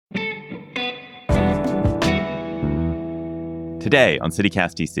Today on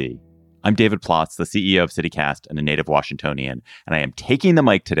CityCast DC, I'm David Plotz, the CEO of CityCast and a native Washingtonian, and I am taking the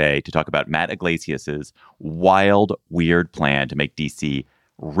mic today to talk about Matt Yglesias' wild, weird plan to make DC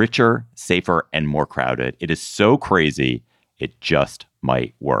richer, safer, and more crowded. It is so crazy, it just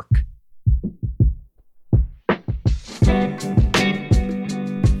might work.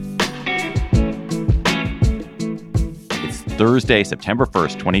 It's Thursday, September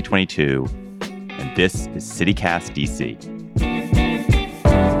 1st, 2022, and this is CityCast DC.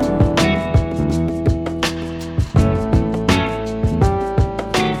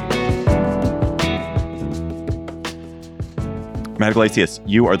 Matt Yglesias,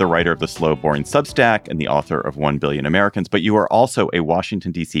 you are the writer of the Slow Boring Substack and the author of 1 Billion Americans, but you are also a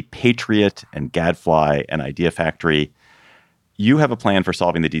Washington, D.C. patriot and gadfly and idea factory. You have a plan for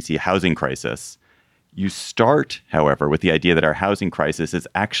solving the D.C. housing crisis. You start, however, with the idea that our housing crisis is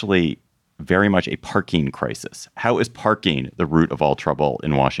actually very much a parking crisis. How is parking the root of all trouble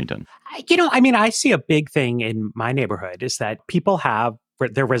in Washington? I see a big thing in my neighborhood is that people have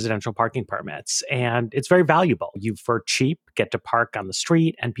their residential parking permits, and it's very valuable. You, for cheap, get to park on the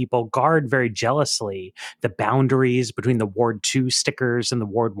street, and people guard very jealously the boundaries between the Ward 2 stickers and the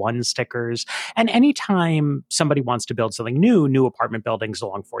Ward 1 stickers. And anytime somebody wants to build something new apartment buildings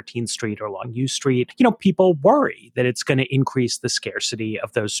along 14th Street or along U Street, people worry that it's going to increase the scarcity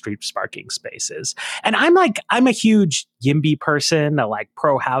of those street parking spaces. And I'm a huge YIMBY person, a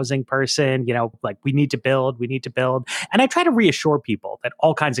pro-housing person, we need to build. And I try to reassure people that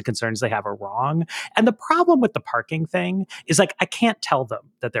all kinds of concerns they have are wrong. And the problem with the parking thing is I can't tell them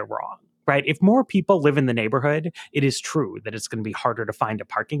that they're wrong, right? If more people live in the neighborhood, it is true that it's going to be harder to find a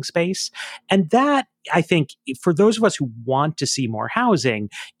parking space. And that, I think, for those of us who want to see more housing,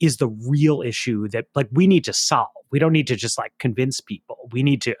 is the real issue that we need to solve. We don't need to just convince people. We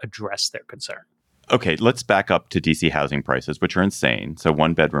need to address their concern. Okay, let's back up to DC housing prices, which are insane. So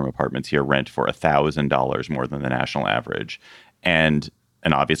one-bedroom apartments here rent for $1,000 more than the national average. And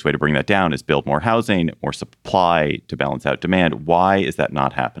an obvious way to bring that down is build more housing, more supply to balance out demand. Why is that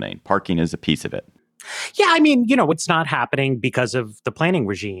not happening? Parking is a piece of it. Yeah, it's not happening because of the planning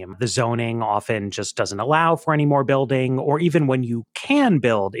regime. The zoning often just doesn't allow for any more building, or even when you can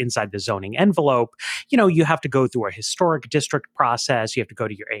build inside the zoning envelope, you have to go through a historic district process. You have to go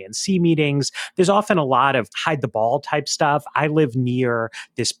to your ANC meetings. There's often a lot of hide the ball type stuff. I live near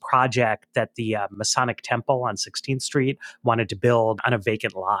this project that the Masonic Temple on 16th Street wanted to build on a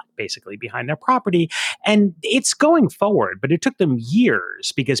vacant lot, basically behind their property. And it's going forward, but it took them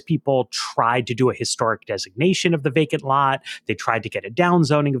years because people tried to do a historic designation of the vacant lot. They tried to get a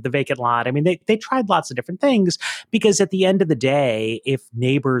downzoning of the vacant lot. They tried lots of different things because at the end of the day, if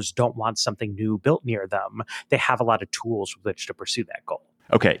neighbors don't want something new built near them, they have a lot of tools with which to pursue that goal.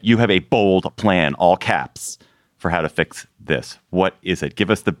 Okay, you have a bold plan, all caps, for how to fix this. What is it? Give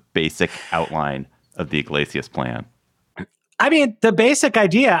us the basic outline of the Yglesias plan. The basic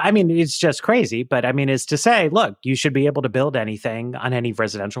idea, it's just crazy, but is to say, look, you should be able to build anything on any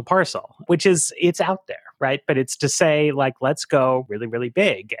residential parcel, it's out there, right? But it's to say, let's go really, really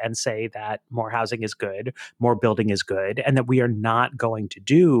big and say that more housing is good, more building is good, and that we are not going to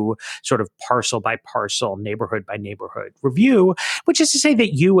do sort of parcel by parcel, neighborhood by neighborhood review, which is to say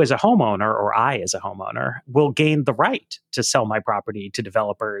that you as a homeowner or I as a homeowner will gain the right to sell my property to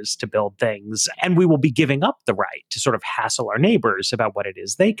developers to build things, and we will be giving up the right to sort of hassle our neighbors about what it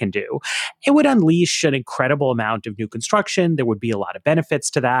is they can do. It would unleash an incredible amount of new construction. There would be a lot of benefits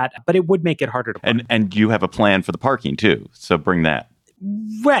to that, but it would make it harder to park. And you have a plan for the parking too, so bring that.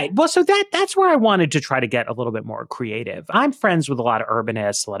 Right. Well, so that's where I wanted to try to get a little bit more creative. I'm friends with a lot of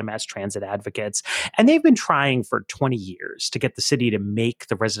urbanists, a lot of mass transit advocates, and they've been trying for 20 years to get the city to make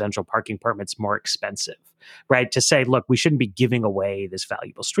the residential parking permits more expensive, right? To say, look, we shouldn't be giving away this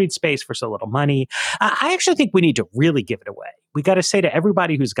valuable street space for so little money. I actually think we need to really give it away. We got to say to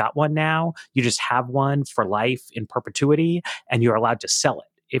everybody who's got one now, you just have one for life in perpetuity, and you're allowed to sell it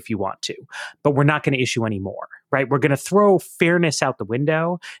if you want to, but we're not going to issue any more, right? We're going to throw fairness out the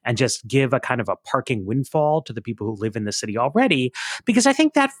window and just give a kind of a parking windfall to the people who live in the city already, because I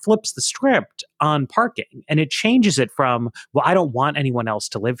think that flips the script on parking and it changes it from, well, I don't want anyone else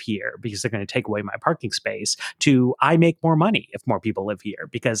to live here because they're going to take away my parking space, to I make more money if more people live here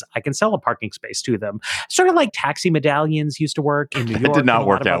because I can sell a parking space to them. Sort of like taxi medallions used to work in New York. That did not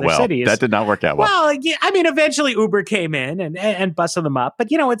work out well. Cities. That did not work out well. Well, yeah, eventually Uber came in and busted them up. But,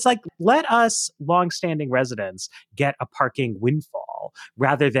 it's like, let us longstanding residents get a parking windfall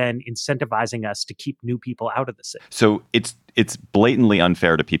rather than incentivizing us to keep new people out of the city. So it's blatantly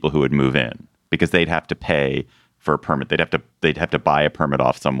unfair to people who would move in because they'd have to pay for a permit. They'd have to buy a permit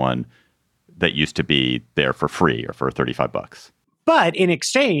off someone that used to be there for free or for $35. But in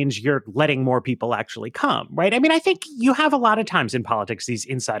exchange, you're letting more people actually come, right? I mean, I think you have a lot of times in politics these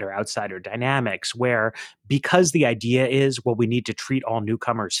insider-outsider dynamics where because the idea is, well, we need to treat all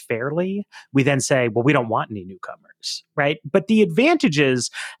newcomers fairly, we then say, well, we don't want any newcomers, right? But the advantages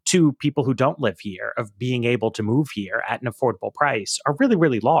to people who don't live here of being able to move here at an affordable price are really,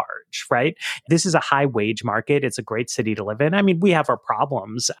 really large, right? This is a high wage market. It's a great city to live in. I mean, we have our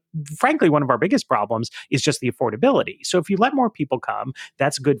problems. Frankly, one of our biggest problems is just the affordability. So if you let more people come,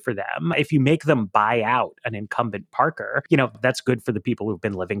 that's good for them. If you make them buy out an incumbent parker, that's good for the people who've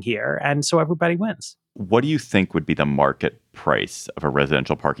been living here. And so everybody wins. What do you think would be the market price of a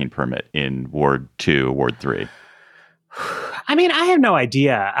residential parking permit in Ward 2, Ward 3? I mean, I have no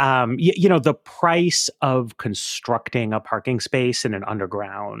idea. The price of constructing a parking space in an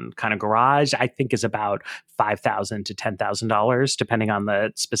underground kind of garage, I think, is about $5,000 to $10,000, depending on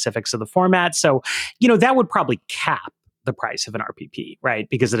the specifics of the format. So, that would probably cap the price of an RPP, right?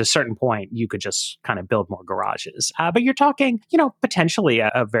 Because at a certain point, you could just kind of build more garages. But you're talking, potentially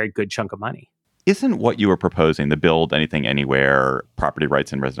a very good chunk of money. Isn't what you were proposing, the Build Anything Anywhere, property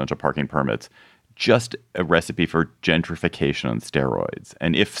rights and residential parking permits, just a recipe for gentrification on steroids?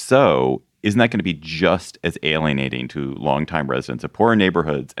 And if so, isn't that going to be just as alienating to longtime residents of poorer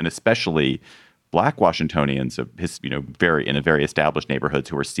neighborhoods, and especially Black Washingtonians of in a very established neighborhoods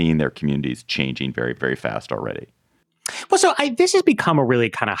who are seeing their communities changing very, very fast already? Well, so this has become a really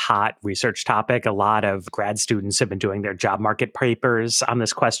kind of hot research topic. A lot of grad students have been doing their job market papers on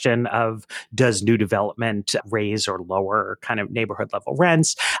this question of, does new development raise or lower kind of neighborhood level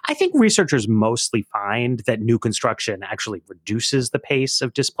rents? I think researchers mostly find that new construction actually reduces the pace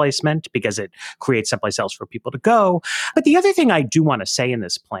of displacement because it creates someplace else for people to go. But the other thing I do want to say in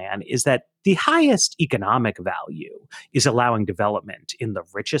this plan is that the highest economic value is allowing development in the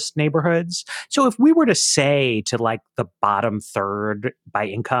richest neighborhoods. So if we were to say to like the bottom third by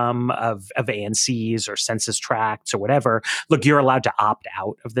income of ANCs or census tracts or whatever, look, you're allowed to opt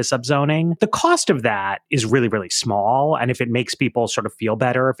out of this upzoning. The cost of that is really, really small. And if it makes people sort of feel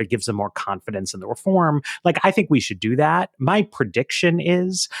better, if it gives them more confidence in the reform, I think we should do that. My prediction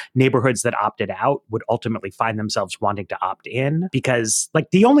is neighborhoods that opted out would ultimately find themselves wanting to opt in because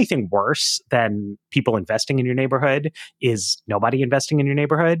the only thing worse than people investing in your neighborhood is nobody investing in your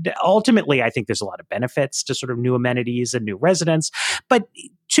neighborhood. Ultimately, I think there's a lot of benefits to sort of new amenities and new residents. But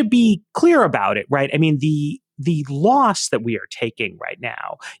to be clear about it, right? I mean, the loss that we are taking right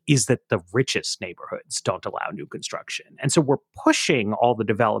now is that the richest neighborhoods don't allow new construction. And so we're pushing all the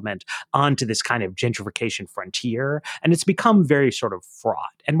development onto this kind of gentrification frontier. And it's become very sort of fraught.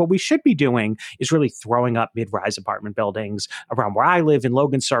 And what we should be doing is really throwing up mid-rise apartment buildings around where I live in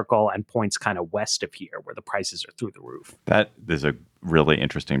Logan Circle and points kind of west of here where the prices are through the roof. That is a really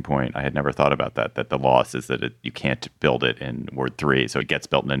interesting point. I had never thought about that the loss is that you can't build it in Ward 3. So it gets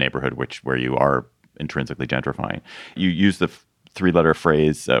built in a neighborhood where you are intrinsically gentrifying. You use the three-letter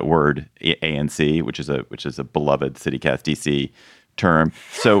phrase word ANC, which is a beloved CityCast DC term.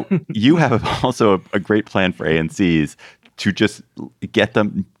 So you have also a great plan for ANCs to just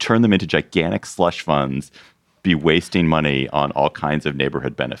turn them into gigantic slush funds, be wasting money on all kinds of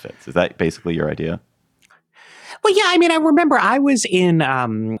neighborhood benefits. Is that basically your idea? Well, yeah, I mean, I remember I was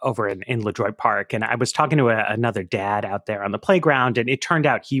over in LaDroit Park, and I was talking to another dad out there on the playground, and it turned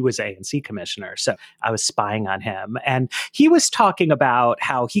out he was ANC commissioner. So I was spying on him, and he was talking about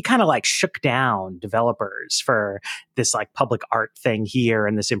how he kind of shook down developers for this public art thing here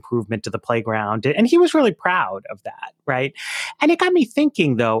and this improvement to the playground. And he was really proud of that, right? And it got me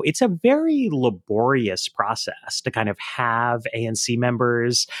thinking, though, it's a very laborious process to kind of have ANC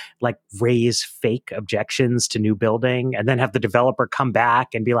members raise fake objections to new building and then have the developer come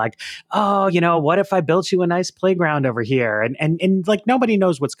back and be like, oh, what if I built you a nice playground over here? And nobody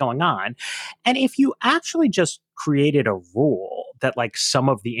knows what's going on. And if you actually just created a rule that some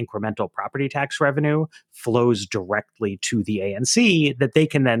of the incremental property tax revenue flows directly to the ANC that they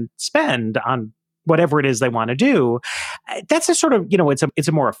can then spend on whatever it is they want to do, that's a sort of, it's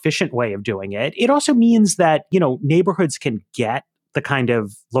a more efficient way of doing it. It also means that, neighborhoods can get the kind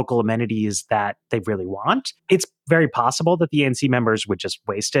of local amenities that they really want. It's very possible that the ANC members would just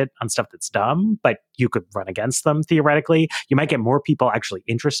waste it on stuff that's dumb, but you could run against them theoretically. You might get more people actually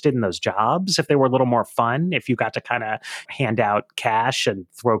interested in those jobs if they were a little more fun, if you got to kind of hand out cash and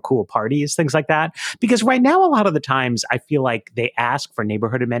throw cool parties, things like that. Because right now, a lot of the times, I feel like they ask for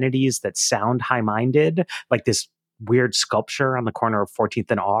neighborhood amenities that sound high-minded, like this weird sculpture on the corner of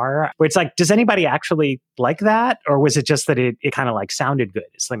 14th and R, where it's does anybody actually like that? Or was it just that it kind of sounded good?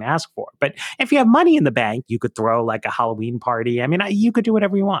 It's something to ask for. But if you have money in the bank, you could throw a Halloween party. I mean, you could do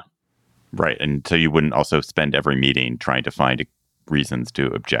whatever you want. Right. And so you wouldn't also spend every meeting trying to find reasons to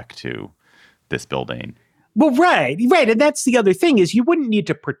object to this building. Well, right. And that's the other thing is you wouldn't need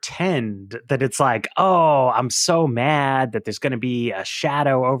to pretend that it's like, oh, I'm so mad that there's going to be a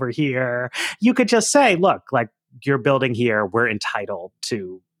shadow over here. You could just say, look, like you're building here, we're entitled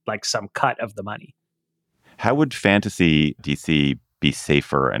to like some cut of the money. How would fantasy DC be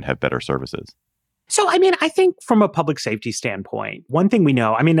safer and have better services? So, I mean, I think from a public safety standpoint, one thing we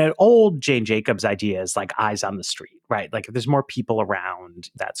know, I mean, an old Jane Jacobs idea is like eyes on the street, right? Like if there's more people around,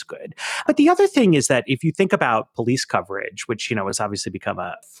 that's good. But the other thing is that if you think about police coverage, which, has obviously become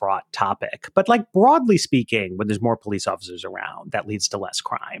a fraught topic, but like broadly speaking, when there's more police officers around, that leads to less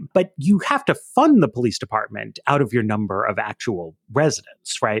crime. But you have to fund the police department out of your number of actual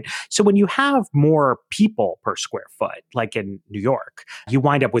residents, right? So when you have more people per square foot, like in New York, you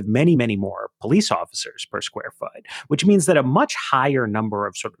wind up with many, many more police officers per square foot, which means that a much higher number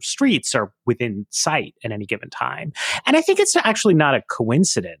of sort of streets are within sight at any given time. And I think it's actually not a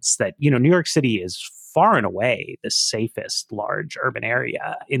coincidence that, New York City is far and away the safest large urban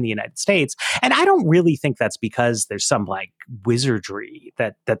area in the United States. And I don't really think that's because there's some like wizardry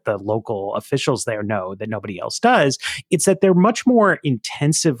that the local officials there know that nobody else does. It's that they're much more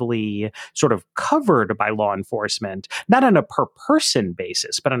intensively sort of covered by law enforcement, not on a per person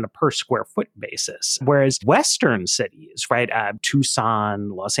basis, but on a per square foot basis. Whereas Western cities, right,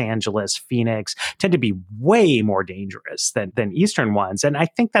 Tucson, Los Angeles, Phoenix, tend to be way more dangerous than Eastern ones. And I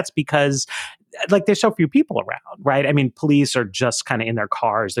think that's because like there's so few people around, right? I mean, police are just kind of in their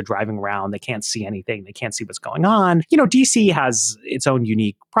cars. They're driving around. They can't see anything. They can't see what's going on. DC has its own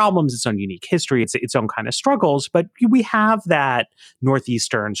unique problems, its own unique history, its own kind of struggles. But we have that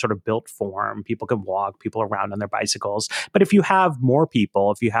Northeastern sort of built form. People can walk, people around on their bicycles. But if you have more people,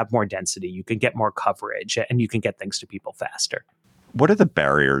 if you have more density, you can get more coverage and you can get things to people faster. What are the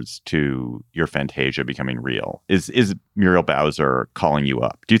barriers to your Fantasia becoming real? Is Muriel Bowser calling you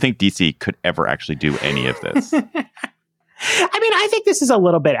up? Do you think DC could ever actually do any of this? I mean, I think this is a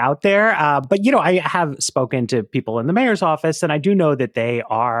little bit out there, but, I have spoken to people in the mayor's office, and I do know that they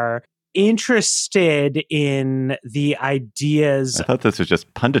are interested in the ideas. I thought this was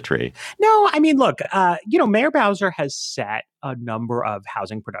just punditry. No, I mean, look, Mayor Bowser has set a number of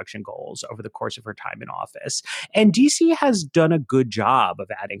housing production goals over the course of her time in office. And DC has done a good job of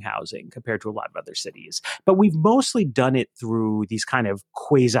adding housing compared to a lot of other cities. But we've mostly done it through these kind of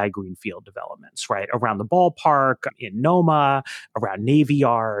quasi-greenfield developments, right? Around the ballpark, in Noma, around Navy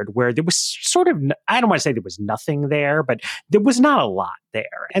Yard, where there was sort of, I don't want to say there was nothing there, but there was not a lot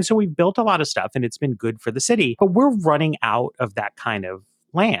there. And so we've built a lot of stuff and it's been good for the city. But we're running out of that kind of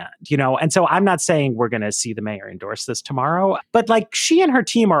land, and so I'm not saying we're going to see the mayor endorse this tomorrow, but like she and her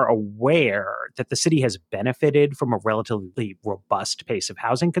team are aware that the city has benefited from a relatively robust pace of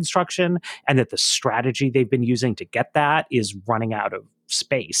housing construction and that the strategy they've been using to get that is running out of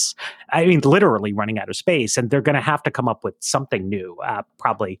space. I mean, literally running out of space, and they're going to have to come up with something new,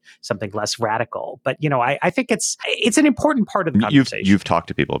 probably something less radical. But, I think it's an important part of the conversation. You've talked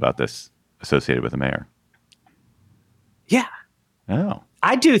to people about this associated with the mayor. Yeah. Oh.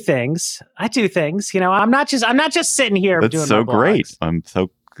 I do things. I'm not just sitting here That's doing so my great.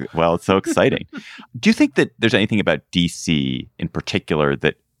 blogs. It's so exciting. Do you think that there's anything about DC in particular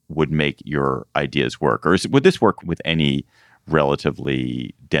that would make your ideas work? Or would this work with any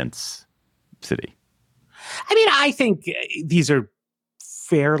relatively dense city? I mean, I think these are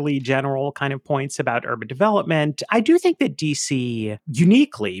fairly general kind of points about urban development. I do think that DC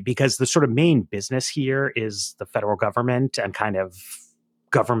uniquely, because the sort of main business here is the federal government and kind of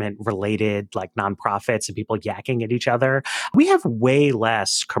government related like nonprofits and people yakking at each other. We have way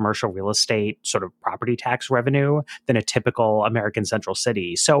less commercial real estate sort of property tax revenue than a typical American central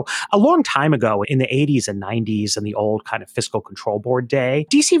city. So a long time ago in the 80s and 90s and the old kind of fiscal control board day,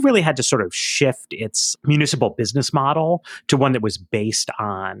 DC really had to sort of shift its municipal business model to one that was based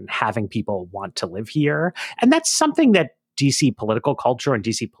on having people want to live here. And that's something that DC political culture and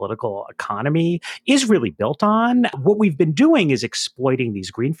DC political economy is really built on. What we've been doing is exploiting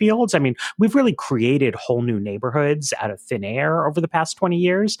these greenfields. I mean, we've really created whole new neighborhoods out of thin air over the past 20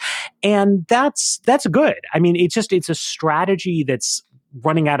 years. And that's good. I mean, it's a strategy that's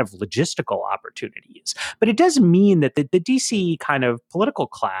running out of logistical opportunities. But it does mean that the DC kind of political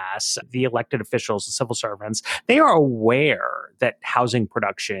class, the elected officials, the civil servants, they are aware that housing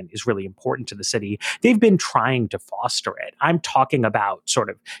production is really important to the city. They've been trying to foster it. I'm talking about sort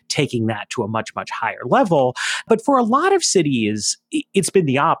of taking that to a much, much higher level. But for a lot of cities, it's been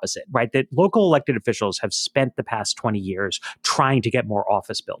the opposite, right? That local elected officials have spent the past 20 years trying to get more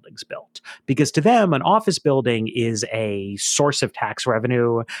office buildings built. Because to them, an office building is a source of tax revenue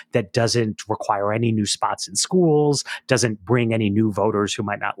revenue, that doesn't require any new spots in schools, doesn't bring any new voters who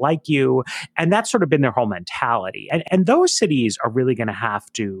might not like you. And that's sort of been their whole mentality. And those cities are really going to have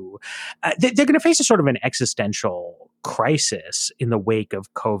to, they're going to face a sort of an existential crisis in the wake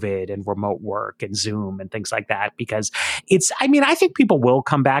of COVID and remote work and Zoom and things like that. Because I think people will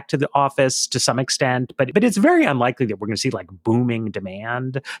come back to the office to some extent, but it's very unlikely that we're going to see like booming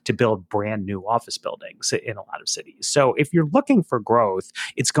demand to build brand new office buildings in a lot of cities. So if you're looking for growth,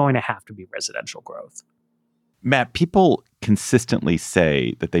 it's going to have to be residential growth. Matt, people consistently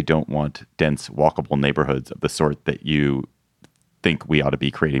say that they don't want dense, walkable neighborhoods of the sort that you think we ought to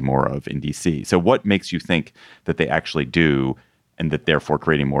be creating more of in DC. So what makes you think that they actually do, and that therefore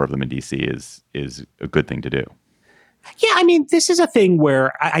creating more of them in DC is a good thing to do? Yeah, I mean, this is a thing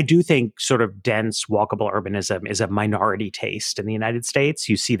where I do think sort of dense, walkable urbanism is a minority taste in the United States.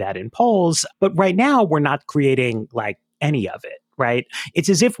 You see that in polls. But right now, we're not creating like any of it, right? It's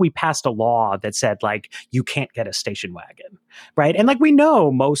as if we passed a law that said, like, you can't get a station wagon, right? And like, we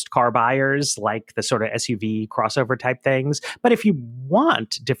know most car buyers like the sort of SUV crossover type things. But if you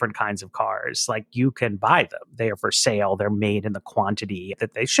want different kinds of cars, like, you can buy them. They are for sale. They're made in the quantity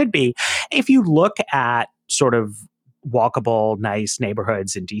that they should be. If you look at sort of walkable, nice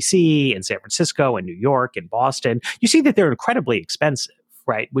neighborhoods in DC, in San Francisco, in New York, in Boston, you see that they're incredibly expensive,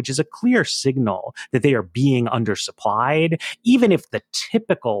 right? Which is a clear signal that they are being undersupplied, even if the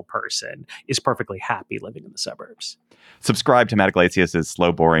typical person is perfectly happy living in the suburbs. Subscribe to Matt Yglesias'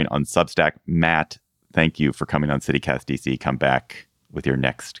 Slow Boring on Substack. Matt, thank you for coming on CityCast DC. Come back with your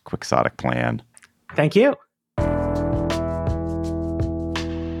next quixotic plan. Thank you.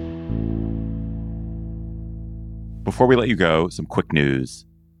 Before we let you go, some quick news.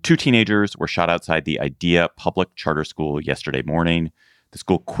 2 teenagers were shot outside the IDEA public charter school yesterday morning. The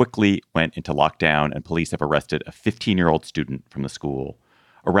school quickly went into lockdown, and police have arrested a 15-year-old student from the school.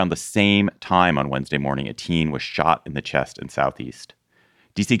 Around the same time on Wednesday morning, a teen was shot in the chest in Southeast.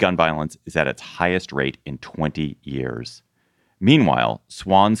 DC gun violence is at its highest rate in 20 years. Meanwhile,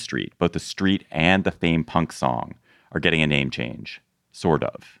 Swan Street, both the street and the famed punk song, are getting a name change. Sort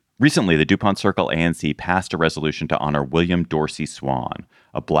of. Recently, the DuPont Circle ANC passed a resolution to honor William Dorsey Swan,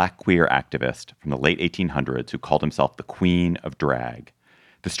 a black queer activist from the late 1800s who called himself the Queen of Drag.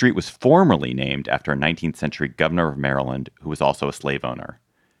 The street was formerly named after a 19th century governor of Maryland who was also a slave owner.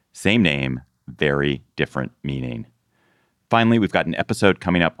 Same name, very different meaning. Finally, we've got an episode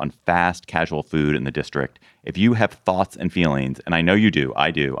coming up on fast casual food in the district. If you have thoughts and feelings, and I know you do, I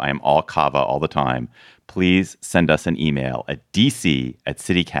am all kava all the time, please send us an email at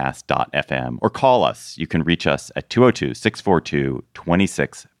dc@citycast.fm or call us. You can reach us at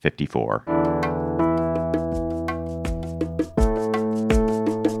 202-642-2654.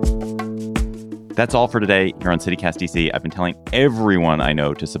 That's all for today here on CityCast DC. I've been telling everyone I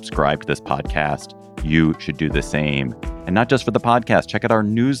know to subscribe to this podcast. You should do the same. And not just for the podcast, check out our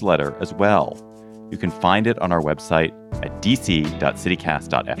newsletter as well. You can find it on our website at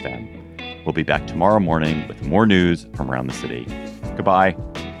dc.citycast.fm. We'll be back tomorrow morning with more news from around the city. Goodbye.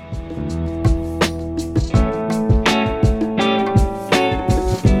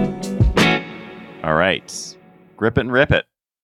 All right. Grip it and rip it.